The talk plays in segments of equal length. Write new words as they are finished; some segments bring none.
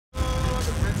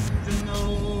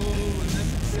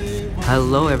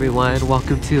Hello everyone,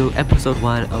 welcome to episode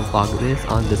 1 of Vlogmas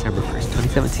on December 1st,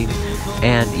 2017.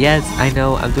 And yes, I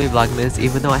know I'm doing Vlogmas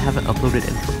even though I haven't uploaded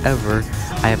in forever.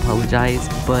 I apologize,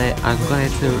 but I'm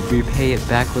going to repay it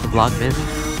back with Vlogmas.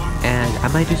 And I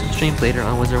might do some streams later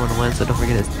on Wizard 101, so don't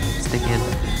forget to stick in.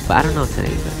 But I don't know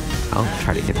today, but I'll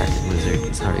try to get back to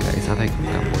Wizard. Sorry guys, I think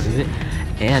I'm bored of it.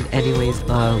 And anyways,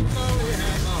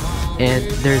 and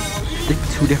there's like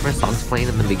 2 different songs playing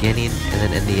in the beginning and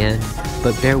then in the end.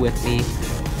 But bear with me.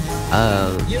 I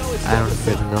don't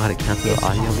really know how to cancel the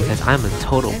audio because I'm a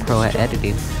total pro at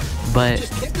editing. But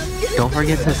don't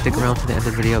forget to stick around to the end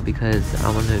of the video because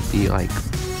I'm gonna be like,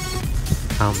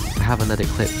 have another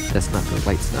clip that's not the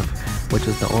light stuff, which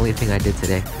was the only thing I did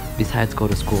today besides go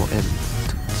to school and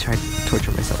try to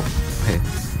torture myself. Okay,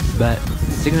 but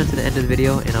stick around to the end of the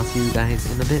video and I'll see you guys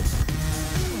in a bit.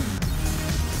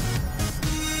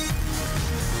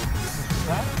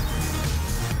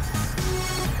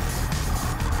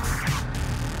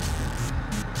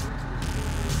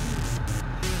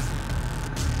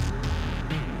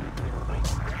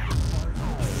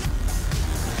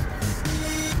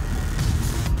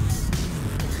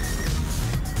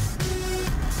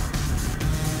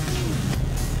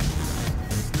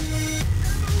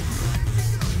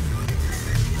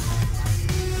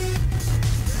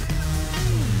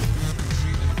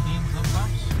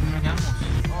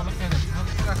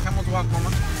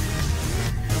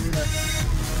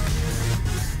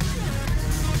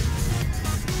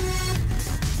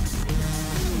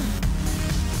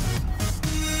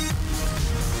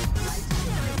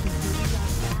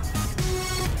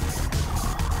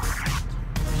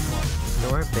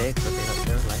 They're big, but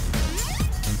they're like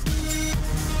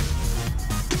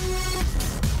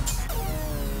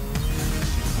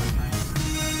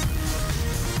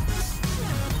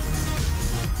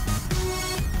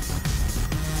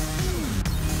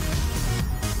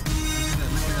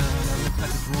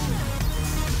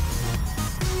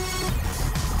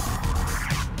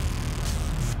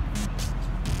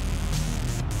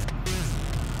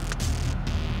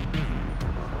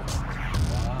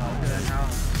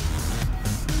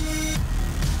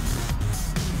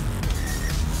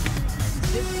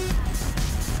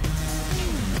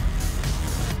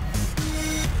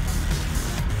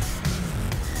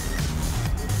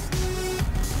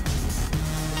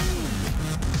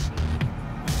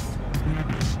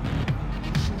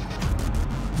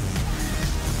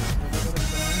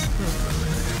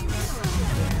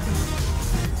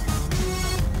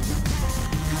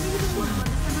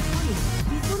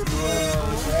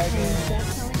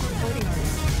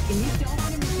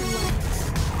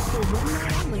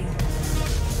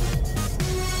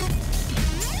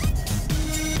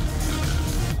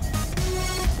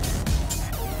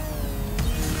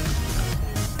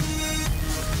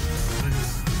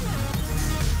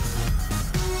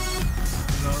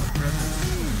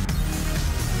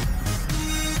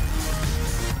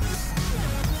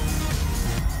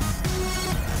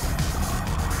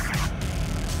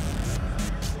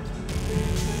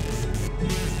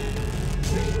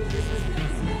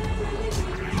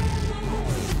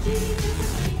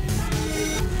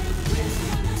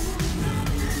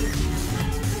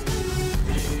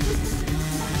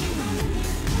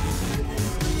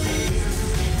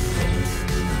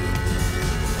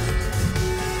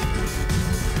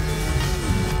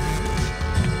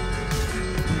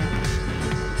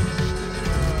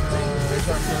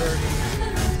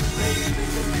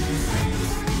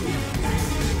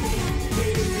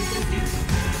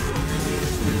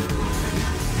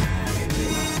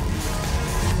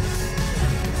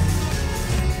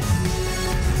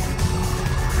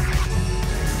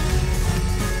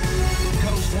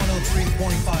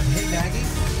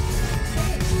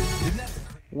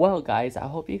well guys, I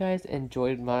hope you guys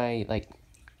enjoyed my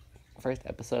first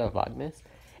episode of Vlogmas.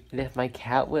 And if my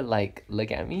cat would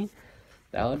look at me,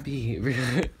 that would be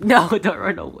really no, don't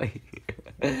run away.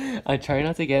 I'm trying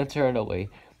not to get him to run away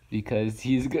because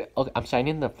he's good. Okay, I'm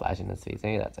shining the flash in his face.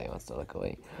 Maybe that's why he wants to look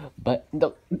away. But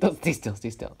no, stay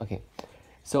still. Okay.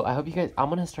 So I hope you guys, I'm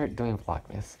gonna start doing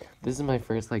Vlogmas. This is my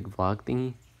first vlog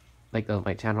thingy, of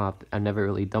my channel. I've never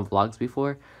really done vlogs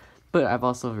before, but I've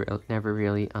also never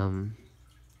really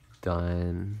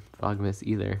done Vlogmas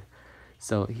either.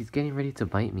 So he's getting ready to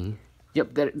bite me.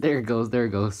 Yep, there it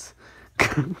goes.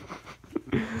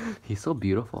 He's so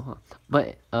beautiful, huh?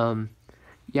 But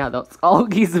yeah, that's all.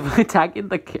 He's attacking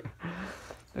the camera.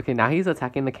 Okay, now he's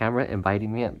attacking the camera and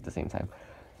biting me at the same time.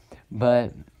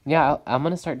 But yeah, I'm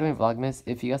gonna start doing Vlogmas.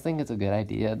 If you guys think it's a good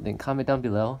idea, then comment down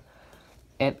below.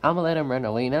 And I'm gonna let him run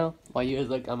away now while you guys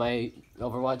look at my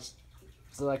Overwatch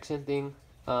selection thing.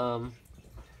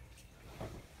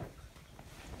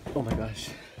 Oh my gosh.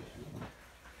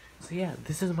 So yeah,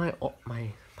 this is my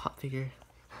pop figure.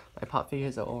 My pop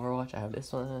figures of Overwatch. I have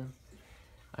this one.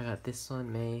 I got this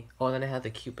one, May. Oh, and then I have the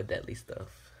cute but deadly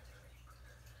stuff.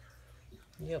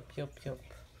 Yep.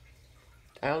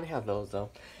 I only have those though.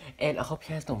 And I hope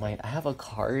you guys don't mind. I have a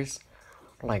Cars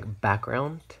like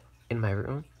background in my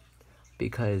room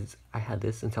because I had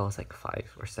this until I was like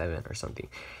 5 or 7 or something.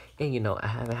 And you know, I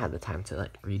haven't had the time to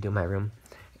like redo my room.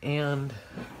 And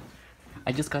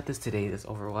I just got this today, this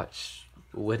Overwatch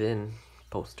wooden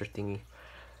poster thingy.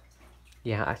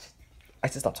 Yeah, I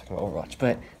should stop talking about Overwatch,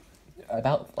 but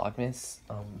about Vlogmas,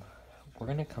 we're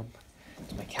gonna come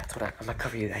to my cat. Hold on, I'm gonna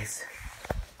cover you guys.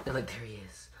 And like, there he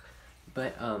is.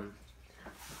 But,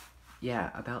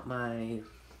 yeah, about my,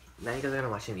 now you guys are gonna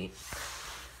watch me.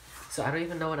 So I don't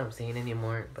even know what I'm saying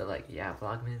anymore, but like, yeah,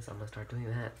 Vlogmas, I'm gonna start doing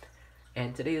that.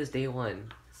 And today is day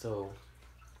 1, so,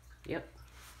 yep.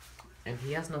 And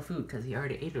he has no food, because he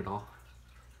already ate it all.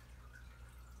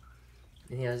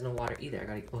 And he has no water either. I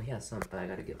gotta, well, he has some, but I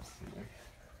gotta give him some more.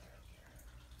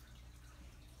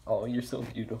 Oh, you're so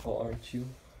beautiful, aren't you?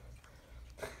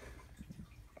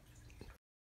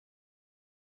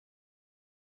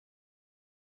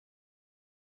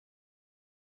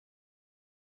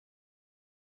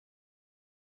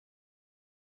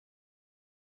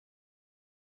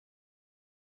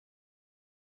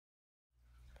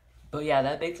 But yeah,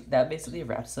 that basically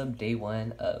wraps up day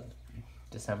 1 of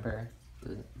December,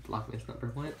 the Vlogmas number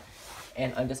 1.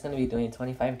 And I'm just gonna be doing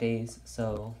 25 days,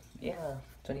 so yeah,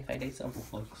 25 days simple,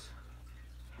 folks.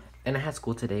 And I had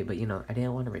school today, but you know, I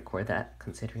didn't want to record that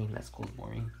considering that school's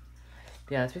boring.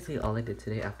 But yeah, that's basically all I did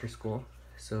today after school.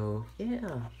 So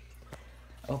yeah,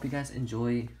 I hope you guys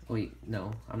enjoy. Wait,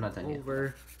 no, I'm not done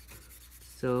yet.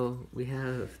 So we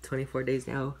have 24 days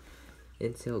now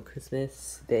until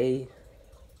Christmas Day.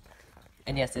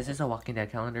 And yes, this is a Walking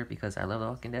Dead calendar because I love The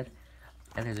Walking Dead.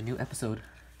 And there's a new episode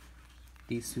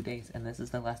these 2 days, and this is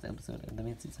the last episode of the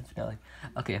mid-season finale.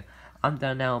 Okay, I'm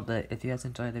done now, but if you guys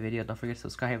enjoyed the video, don't forget to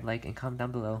subscribe, like, and comment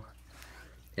down below.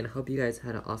 And I hope you guys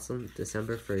had an awesome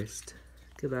December 1st.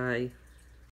 Goodbye.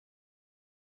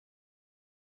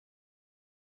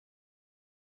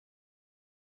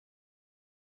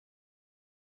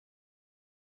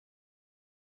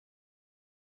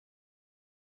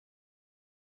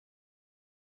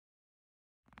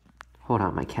 Hold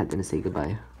on, my cat didn't say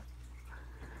goodbye.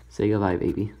 Say goodbye,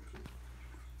 baby.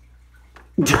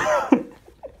 That's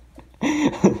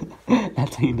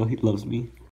how you know he loves me.